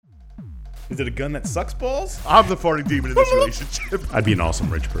Is it a gun that sucks balls? I'm the farting demon in this relationship. I'd be an awesome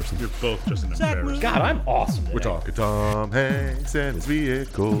rich person. You're both just an embarrassment. God, I'm awesome today. We're talking Tom Hanks and his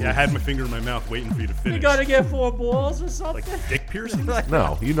vehicle. Yeah, I had my finger in my mouth waiting for you to finish. You gotta get 4 balls or something? Like dick piercing?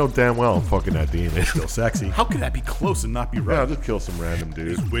 No, you know damn well I'm fucking that demon. Still sexy. How could that be close and not be Yeah, right? I'll just kill some random dude.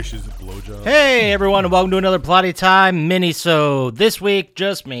 His wish is a blowjob. Hey everyone, and welcome to another Plotty Time mini-sode. This week,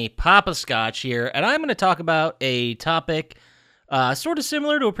 just me, Papa Scotch here, and I'm going to talk about a topic sort of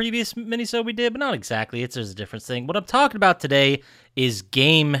similar to a previous mini-sode we did, but not exactly. It's just a different thing. What I'm talking about today is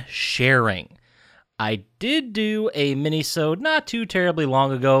game sharing. I did do a mini-sode not too terribly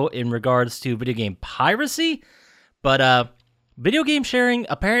long ago in regards to video game piracy, but video game sharing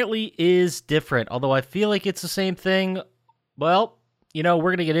apparently is different, although I feel like it's the same thing. Well, you know,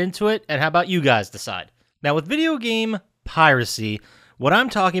 we're going to get into it, and how about you guys decide? Now, with video game piracy, what I'm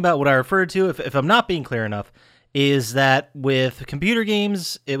talking about, what I refer to, if I'm not being clear enough, is that with computer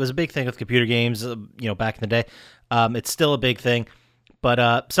games, it was a big thing with computer games, back in the day. It's still a big thing,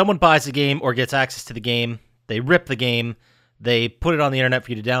 but someone buys a game or gets access to the game, they rip the game, they put it on the internet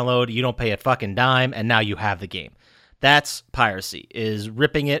for you to download, you don't pay a fucking dime, and now you have the game. That's piracy, is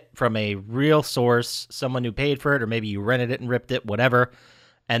ripping it from a real source, someone who paid for it, or maybe you rented it and ripped it, whatever,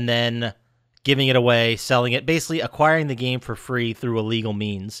 and then giving it away, selling it, basically acquiring the game for free through illegal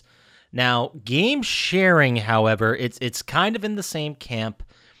means. Now, game sharing, however, it's kind of in the same camp,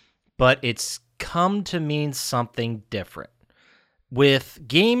 but it's come to mean something different. With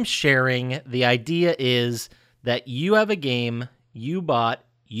game sharing, the idea is that you have a game you bought,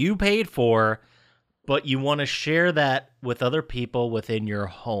 you paid for, but you want to share that with other people within your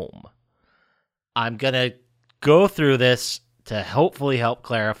home. I'm going to go through this to hopefully help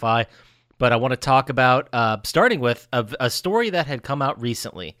clarify, but I want to talk about, starting with a story that had come out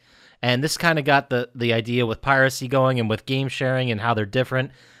recently. And this kind of got the idea with piracy going and with game sharing and how they're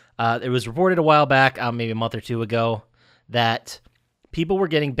different. It was reported a while back, maybe a month or two ago, that people were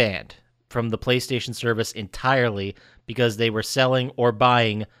getting banned from the PlayStation service entirely because they were selling or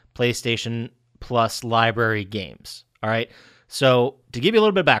buying PlayStation Plus library games. All right. So to give you a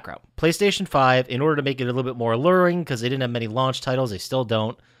little bit of background, PlayStation 5, in order to make it a little bit more alluring, because they didn't have many launch titles, they still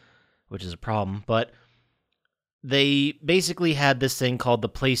don't, which is a problem, but they basically had this thing called the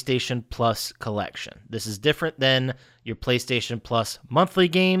PlayStation Plus Collection. This is different than your PlayStation Plus monthly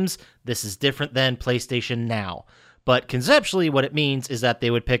games. This is different than PlayStation Now. But conceptually, what it means is that they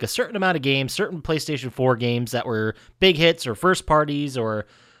would pick a certain amount of games, certain PlayStation 4 games that were big hits or first parties or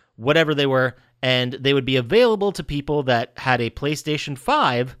whatever they were, and they would be available to people that had a PlayStation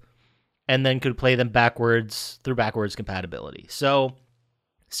 5 and then could play them backwards through backwards compatibility. So,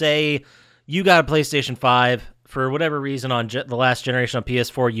 say you got a PlayStation 5, for whatever reason on the last generation on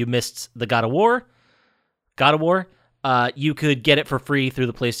PS4, you missed the God of War, you could get it for free through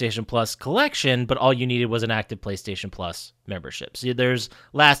the PlayStation Plus collection, but all you needed was an active PlayStation Plus membership. So there's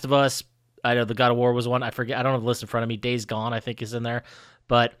Last of Us, I know the God of War was one, I forget, I don't have the list in front of me, Days Gone I think is in there,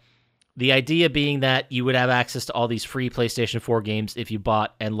 but the idea being that you would have access to all these free PlayStation 4 games if you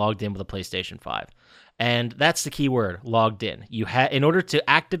bought and logged in with a PlayStation 5. And that's the key word, logged in. In order to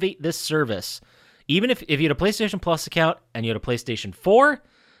activate this service, even if you had a PlayStation Plus account and you had a PlayStation 4,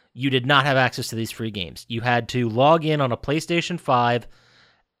 you did not have access to these free games. You had to log in on a PlayStation 5,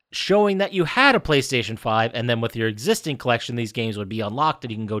 showing that you had a PlayStation 5, and then with your existing collection, these games would be unlocked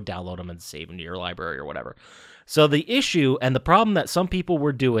and you can go download them and save them to your library or whatever. So the issue and the problem that some people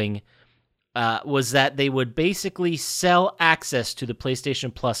were doing was that they would basically sell access to the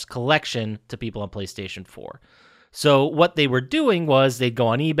PlayStation Plus collection to people on PlayStation 4. So what they were doing was they'd go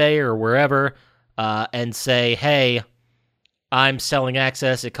on eBay or wherever and say, hey, I'm selling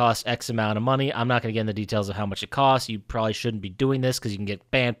access. It costs X amount of money. I'm not going to get into the details of how much it costs. You probably shouldn't be doing this because you can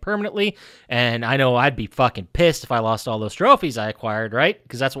get banned permanently. And I know I'd be fucking pissed if I lost all those trophies I acquired, right?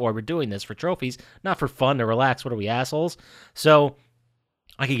 Because that's why we're doing this, for trophies, not for fun to relax. What are we, assholes? So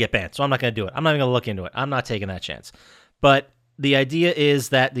I could get banned, so I'm not going to do it. I'm not even going to look into it. I'm not taking that chance. But the idea is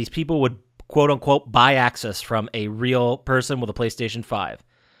that these people would, quote-unquote, buy access from a real person with a PlayStation 5.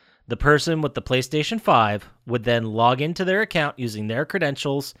 The person with the PlayStation 5 would then log into their account using their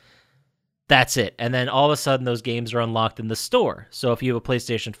credentials. That's it. And then all of a sudden, those games are unlocked in the store. So if you have a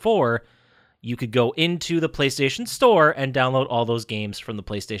PlayStation 4, you could go into the PlayStation Store and download all those games from the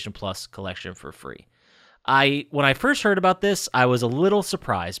PlayStation Plus collection for free. When I first heard about this, I was a little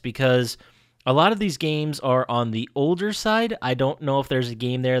surprised because a lot of these games are on the older side. I don't know if there's a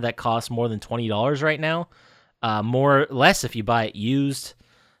game there that costs more than $20 right now. More or less if you buy it used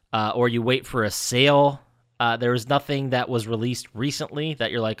or you wait for a sale. There was nothing that was released recently that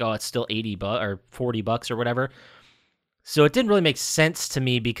you're like, oh, it's still $80 or $40 or whatever. So it didn't really make sense to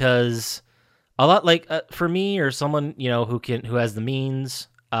me because A lot like for me or someone who has the means.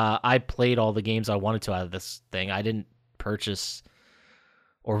 I played all the games I wanted to out of this thing. I didn't purchase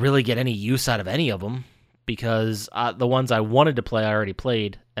or really get any use out of any of them because the ones I wanted to play I already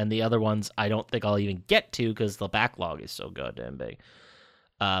played, and the other ones I don't think I'll even get to because the backlog is so goddamn big.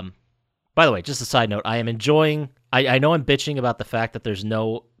 By the way, just a side note, I am enjoying. I know I'm bitching about the fact that there's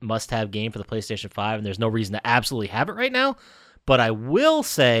no must-have game for the PlayStation 5 and there's no reason to absolutely have it right now, but I will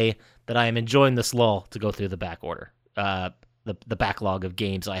say that I am enjoying this lull to go through the back order. The backlog of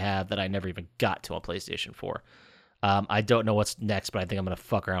games I have that I never even got to on PlayStation 4. I don't know what's next, but I think I'm going to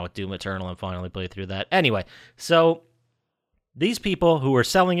fuck around with Doom Eternal and finally play through that. Anyway, so these people who were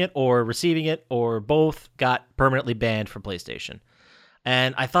selling it or receiving it or both got permanently banned from PlayStation.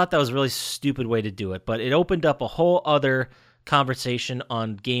 And I thought that was a really stupid way to do it, but it opened up a whole other conversation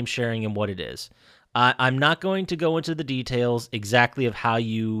on game sharing and what it is. I'm not going to go into the details exactly of how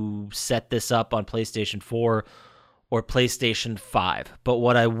you set this up on PlayStation 4 or PlayStation 5. But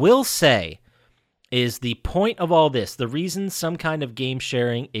what I will say is the point of all this, the reason some kind of game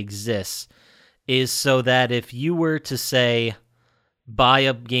sharing exists, is so that if you were to, say, buy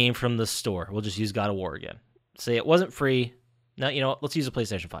a game from the store, we'll just use God of War again. Say it wasn't free. Now, you know what? Let's use a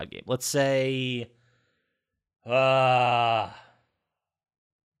PlayStation 5 game. Let's say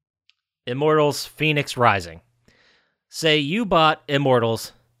Immortals Phoenix Rising. Say you bought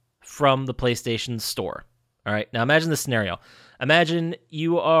Immortals from the PlayStation Store. All right, now imagine this scenario. Imagine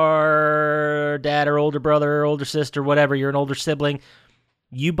you are dad or older brother or older sister, whatever, you're an older sibling.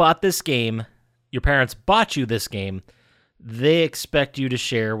 You bought this game. Your parents bought you this game. They expect you to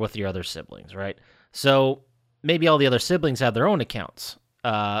share with your other siblings, right? So maybe all the other siblings have their own accounts.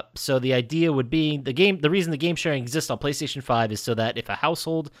 So the idea would be the reason the game sharing exists on PlayStation 5 is so that if a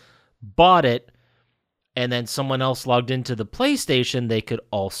household bought it and then someone else logged into the PlayStation, they could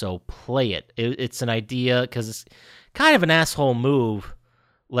also play it. It's an idea because it's kind of an asshole move.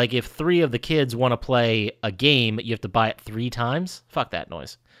 Like if 3 of the kids want to play a game, you have to buy it 3 times. Fuck that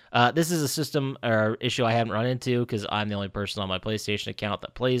noise. This is a system or issue I haven't run into because I'm the only person on my PlayStation account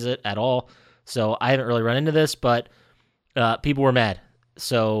that plays it at all. So I haven't really run into this, but people were mad.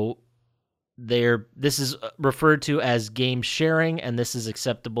 So this is referred to as game sharing, and this is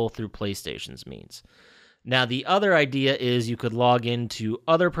acceptable through PlayStation's means. Now, the other idea is you could log into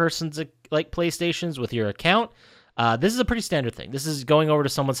other person's like PlayStations with your account. This is a pretty standard thing. This is going over to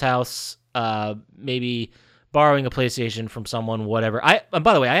someone's house, maybe borrowing a PlayStation from someone, whatever.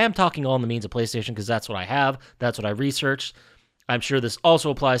 By the way, I am talking all in the means of PlayStation because that's what I have. That's what I researched. I'm sure this also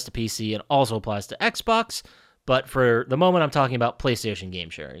applies to PC and also applies to Xbox, but for the moment, I'm talking about PlayStation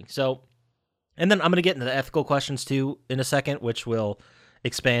game sharing. So, and then I'm going to get into the ethical questions too in a second, which will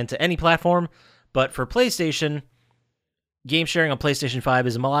expand to any platform. But for PlayStation, game sharing on PlayStation 5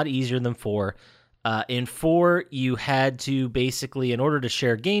 is a lot easier than 4. In 4, you had to basically, in order to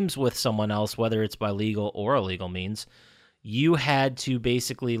share games with someone else, whether it's by legal or illegal means, you had to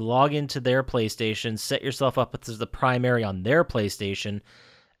basically log into their PlayStation, set yourself up as the primary on their PlayStation,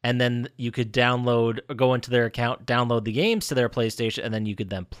 and then you could go into their account, download the games to their PlayStation, and then you could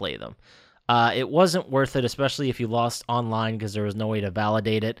then play them. It wasn't worth it, especially if you lost online because there was no way to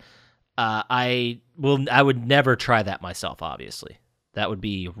validate it. I would never try that myself, obviously. That would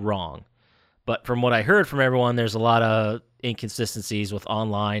be wrong. But from what I heard from everyone, there's a lot of inconsistencies with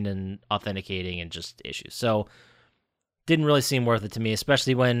online and authenticating and just issues. So didn't really seem worth it to me,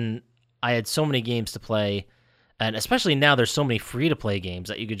 especially when I had so many games to play. And especially now there's so many free-to-play games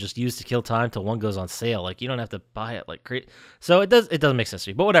that you could just use to kill time till one goes on sale. Like, you don't have to buy it like crazy. So it doesn't make sense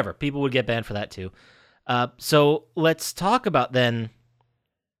to me. But whatever. People would get banned for that too. So let's talk about then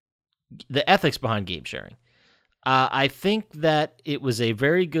the ethics behind game sharing. I think that it was a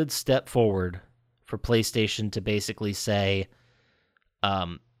very good step forward for PlayStation to basically say,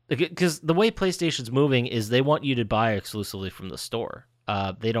 because the way PlayStation's moving is they want you to buy exclusively from the store.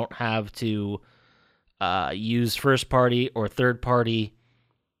 They don't have to use first-party or third-party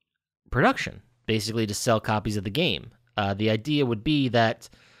production, basically to sell copies of the game. The idea would be that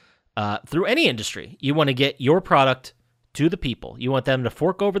through any industry, you want to get your product to the people. You want them to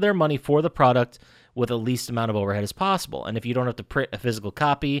fork over their money for the product with the least amount of overhead as possible. And if you don't have to print a physical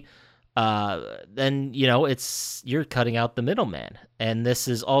copy, then, you're cutting out the middleman. And this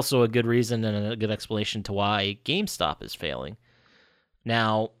is also a good reason and a good explanation to why GameStop is failing.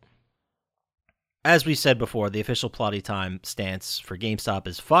 Now, as we said before, the official Plotty Time stance for GameStop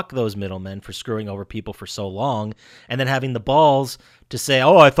is fuck those middlemen for screwing over people for so long, and then having the balls to say,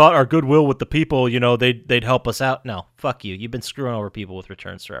 oh, I thought our goodwill with the people, they'd help us out. No, fuck you. You've been screwing over people with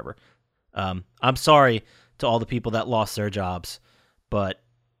returns forever. I'm sorry to all the people that lost their jobs, but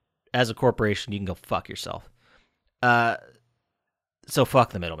as a corporation, you can go fuck yourself. So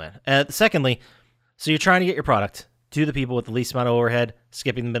fuck the middleman. Secondly, so you're trying to get your product to the people with the least amount of overhead.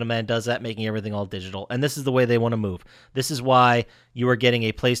 Skipping the middleman does that, making everything all digital. And this is the way they want to move. This is why you are getting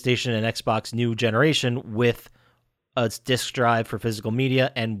a PlayStation and Xbox new generation with a disc drive for physical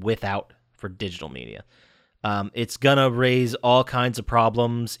media and without for digital media. It's going to raise all kinds of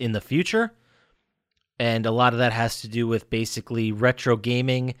problems in the future. And a lot of that has to do with basically retro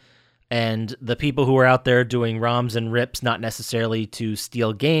gaming and the people who are out there doing ROMs and rips, not necessarily to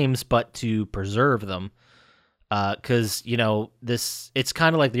steal games, but to preserve them. Because, it's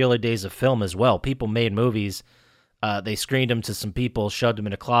kind of like the early days of film as well. People made movies. They screened them to some people, shoved them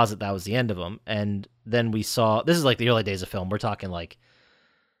in a closet. That was the end of them. And then we saw, this is like the early days of film. We're talking like,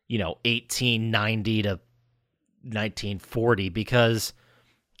 1890 to 1940, because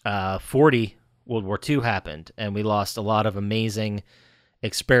 40, World War II happened, and we lost a lot of amazing,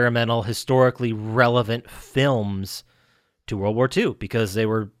 experimental, historically relevant films to World War II, because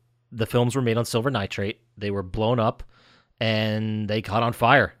the films were made on silver nitrate. They were blown up, and they caught on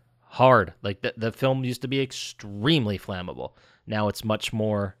fire hard. Like the film used to be extremely flammable. Now it's much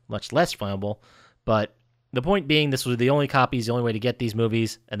less flammable. But the point being, this was the only copies, the only way to get these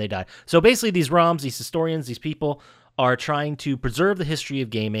movies, and they died. So basically, these ROMs, these historians, these people are trying to preserve the history of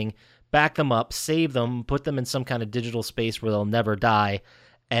gaming, back them up, save them, put them in some kind of digital space where they'll never die,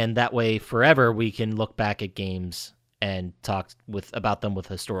 and that way, forever, we can look back at games and talk about them with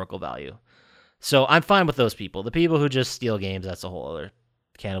historical value. So I'm fine with those people. The people who just steal games, that's a whole other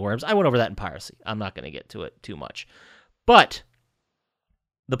can of worms. I went over that in Piracy. I'm not going to get to it too much. But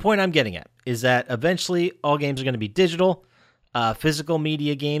the point I'm getting at is that eventually all games are going to be digital. Physical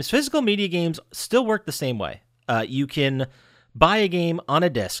media games still work the same way. You can buy a game on a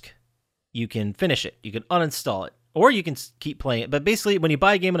disc. You can finish it. You can uninstall it. Or you can keep playing it. But basically, when you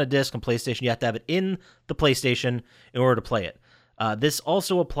buy a game on a disc on PlayStation, you have to have it in the PlayStation in order to play it. This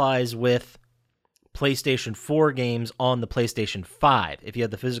also applies with PlayStation 4 games on the PlayStation 5. If you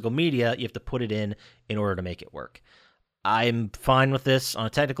have the physical media, you have to put it in order to make it work. I'm fine with this on a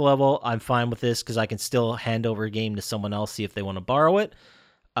technical level. I'm fine with this because I can still hand over a game to someone else, see if they want to borrow it.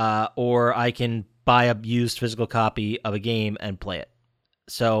 Or I can buy a used physical copy of a game and play it.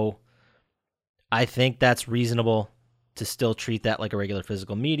 So I think that's reasonable to still treat that like a regular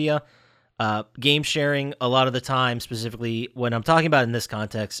physical media. Game sharing, a lot of the time, specifically when I'm talking about in this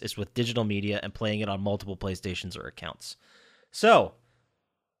context, is with digital media and playing it on multiple PlayStations or accounts. So,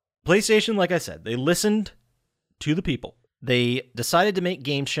 PlayStation, like I said, they listened to the people. They decided to make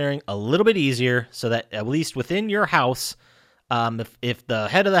game sharing a little bit easier so that at least within your house, if the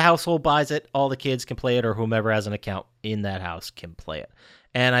head of the household buys it, all the kids can play it, or whomever has an account in that house can play it.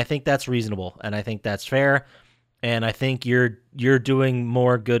 And I think that's reasonable, and I think that's fair, and I think you're doing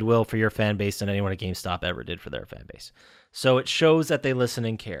more goodwill for your fan base than anyone at GameStop ever did for their fan base. So it shows that they listen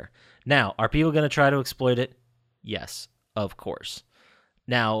and care. Now, are people going to try to exploit it? Yes, of course.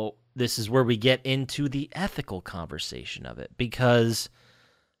 Now, this is where we get into the ethical conversation of it, because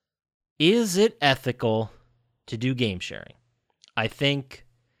is it ethical to do game sharing? I think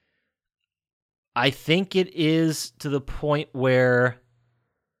it is, to the point where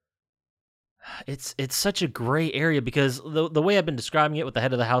it's such a gray area, because the way I've been describing it with the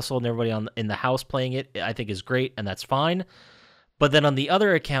head of the household and everybody in the house playing it, I think is great, and that's fine. But then on the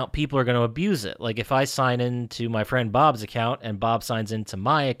other account, people are going to abuse it. Like if I sign into my friend Bob's account and Bob signs into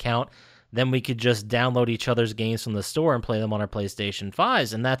my account, then we could just download each other's games from the store and play them on our PlayStation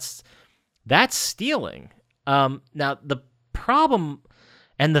 5s, and that's stealing. Now the problem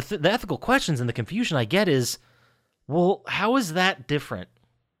and the ethical questions and the confusion I get is, well, how is that different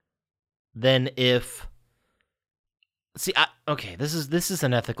than if... See, okay, this is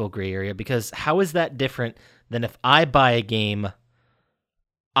an ethical gray area, because how is that different than if I buy a game,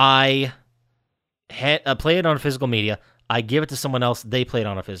 I play it on physical media, I give it to someone else, they play it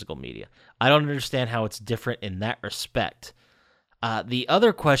on a physical media? I don't understand how it's different in that respect. The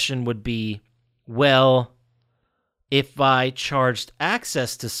other question would be, well, if I charged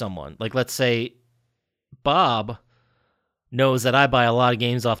access to someone, like let's say Bob knows that I buy a lot of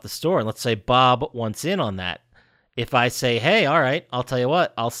games off the store, and let's say Bob wants in on that. If I say, hey, all right, I'll tell you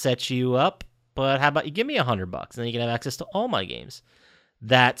what, I'll set you up, but how about you give me $100, and then you can have access to all my games?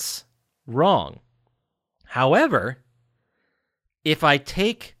 That's wrong. However, if I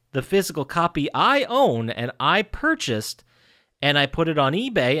take the physical copy I own and I purchased, and I put it on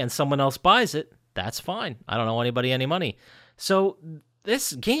eBay and someone else buys it, that's fine. I don't owe anybody any money. So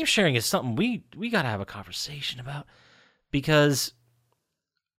this game sharing is something we got to have a conversation about, because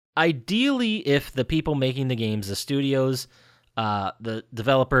ideally, if the people making the games, the studios, the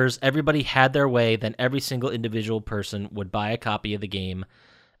developers, everybody had their way, then every single individual person would buy a copy of the game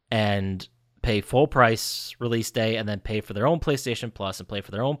and pay full price release day and then pay for their own PlayStation Plus and play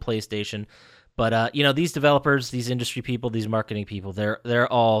for their own PlayStation. But, these developers, these industry people, these marketing people,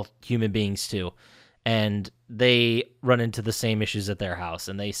 they're all human beings too. And they run into the same issues at their house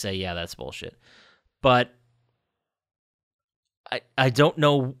and they say, yeah, that's bullshit. But I don't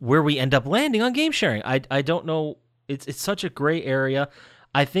know where we end up landing on game sharing. I don't know. It's such a gray area.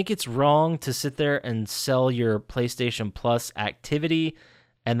 I think it's wrong to sit there and sell your PlayStation Plus activity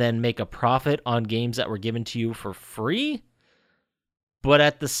and then make a profit on games that were given to you for free. But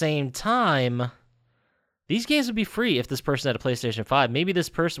at the same time, these games would be free if this person had a PlayStation 5. Maybe this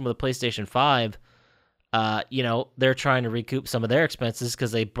person with a PlayStation 5, they're trying to recoup some of their expenses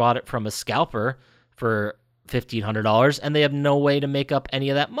because they bought it from a scalper for $1,500 and they have no way to make up any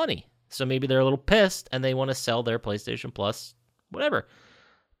of that money. So maybe they're a little pissed and they want to sell their PlayStation Plus, whatever.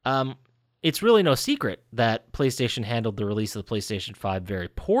 It's really no secret that PlayStation handled the release of the PlayStation 5 very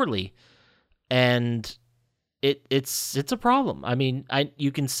poorly, and it's a problem. I mean,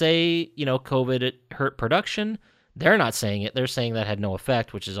 you can say, COVID it hurt production. They're not saying it. They're saying that had no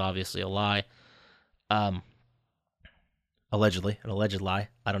effect, which is obviously a lie. Allegedly, an alleged lie.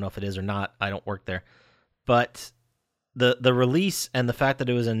 I don't know if it is or not. I don't work there. But the release and the fact that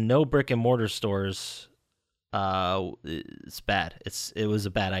it was in no brick and mortar stores, it's bad. It was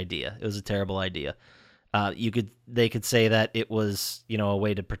a bad idea. It was a terrible idea. They could say that it was, a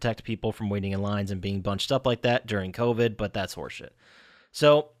way to protect people from waiting in lines and being bunched up like that during COVID, but that's horseshit.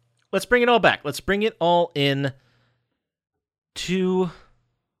 So let's bring it all back. Let's bring it all in to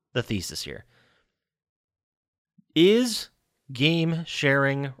the thesis here. Is game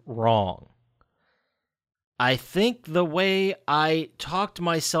sharing wrong? I think the way I talked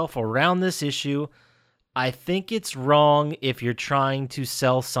myself around this issue, I think it's wrong if you're trying to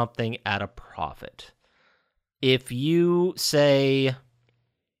sell something at a profit. If you say,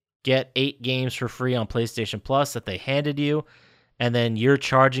 get 8 games for free on PlayStation Plus that they handed you, and then you're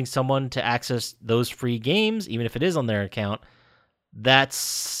charging someone to access those free games, even if it is on their account,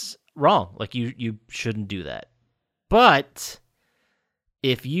 that's wrong. Like, you shouldn't do that. But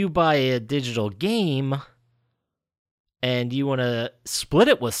if you buy a digital game and you want to split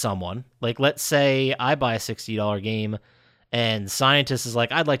it with someone, like let's say I buy a $60 game and Scientist is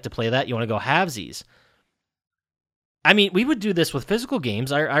like, I'd like to play that. You want to go halvesies? I mean, we would do this with physical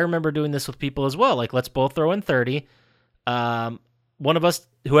games. I remember doing this with people as well. Like, let's both throw in 30. One of us,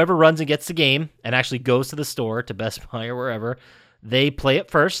 whoever runs and gets the game and actually goes to the store, to Best Buy or wherever, they play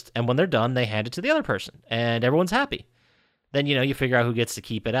it first, and when they're done, they hand it to the other person, and everyone's happy. Then, you figure out who gets to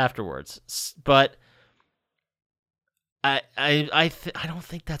keep it afterwards. But I don't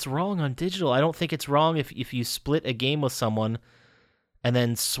think that's wrong on digital. I don't think it's wrong if you split a game with someone and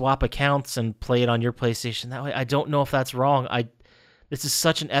then swap accounts and play it on your PlayStation that way. I don't know if that's wrong. This is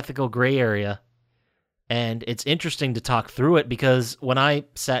such an ethical gray area, and it's interesting to talk through it because when I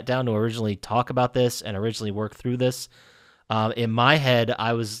sat down to originally talk about this and originally work through this, in my head,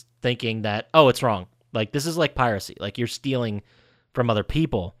 I was thinking that, it's wrong. Like, this is like piracy. Like, you're stealing from other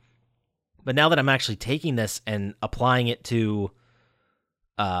people. But now that I'm actually taking this and applying it to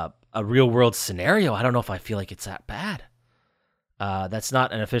a real-world scenario, I don't know if I feel like it's that bad. That's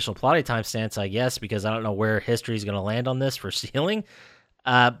not an official Plotty Time stance, I guess, because I don't know where history is going to land on this for stealing.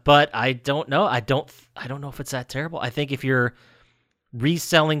 But I don't know. I don't know if it's that terrible. I think if you're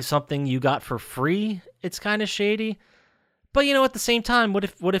reselling something you got for free, it's kind of shady. But, at the same time,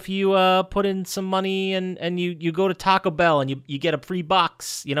 what if you put in some money and you go to Taco Bell and you get a free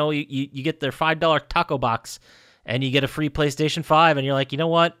box, you get their $5 taco box and you get a free PlayStation 5 and you're like, you know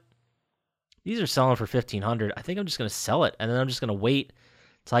what? These are selling for $1,500. I think I'm just going to sell it and then I'm just going to wait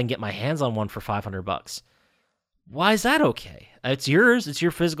until I can get my hands on one for $500. Why is that okay? It's yours. It's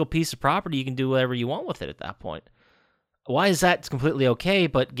your physical piece of property. You can do whatever you want with it at that point. Why is that completely okay,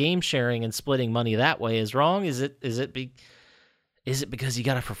 but game sharing and splitting money that way is wrong? Is it because you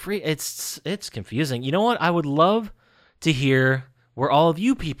got it for free? It's confusing. You know what? I would love to hear where all of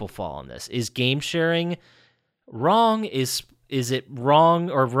you people fall on this. Is game sharing wrong? Is it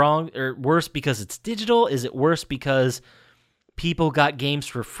wrong or worse because it's digital? Is it worse because people got games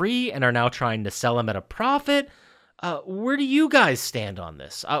for free and are now trying to sell them at a profit? Where do you guys stand on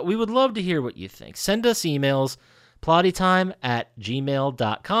this? We would love to hear what you think. Send us emails,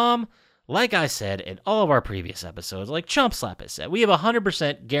 plottytime@gmail.com. Like I said in all of our previous episodes, like Chump Slap has said, we have a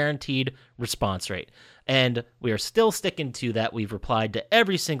 100% guaranteed response rate. And we are still sticking to that. We've replied to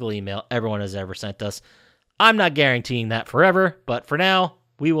every single email everyone has ever sent us. I'm not guaranteeing that forever, but for now,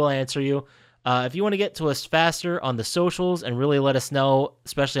 we will answer you. If you want to get to us faster on the socials and really let us know,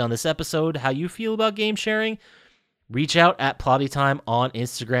 especially on this episode, how you feel about game sharing, reach out at Plottytime on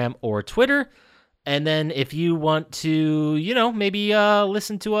Instagram or Twitter. And then if you want to, maybe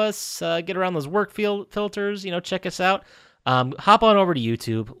listen to us, get around those work filters, check us out, hop on over to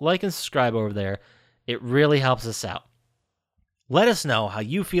YouTube, like and subscribe over there. It really helps us out. Let us know how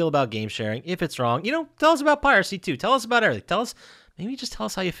you feel about game sharing. If it's wrong, tell us about piracy too. Tell us about everything. Maybe just tell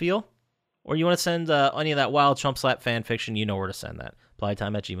us how you feel. Or you want to send any of that wild Chump Slap fan fiction, you know where to send that.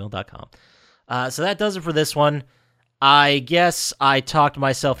 Plottytime@gmail.com. So that does it for this one. I guess I talked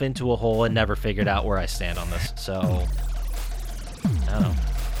myself into a hole and never figured out where I stand on this. So, I don't know.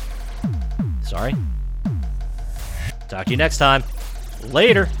 Sorry. Talk to you next time.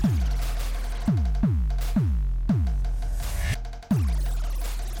 Later.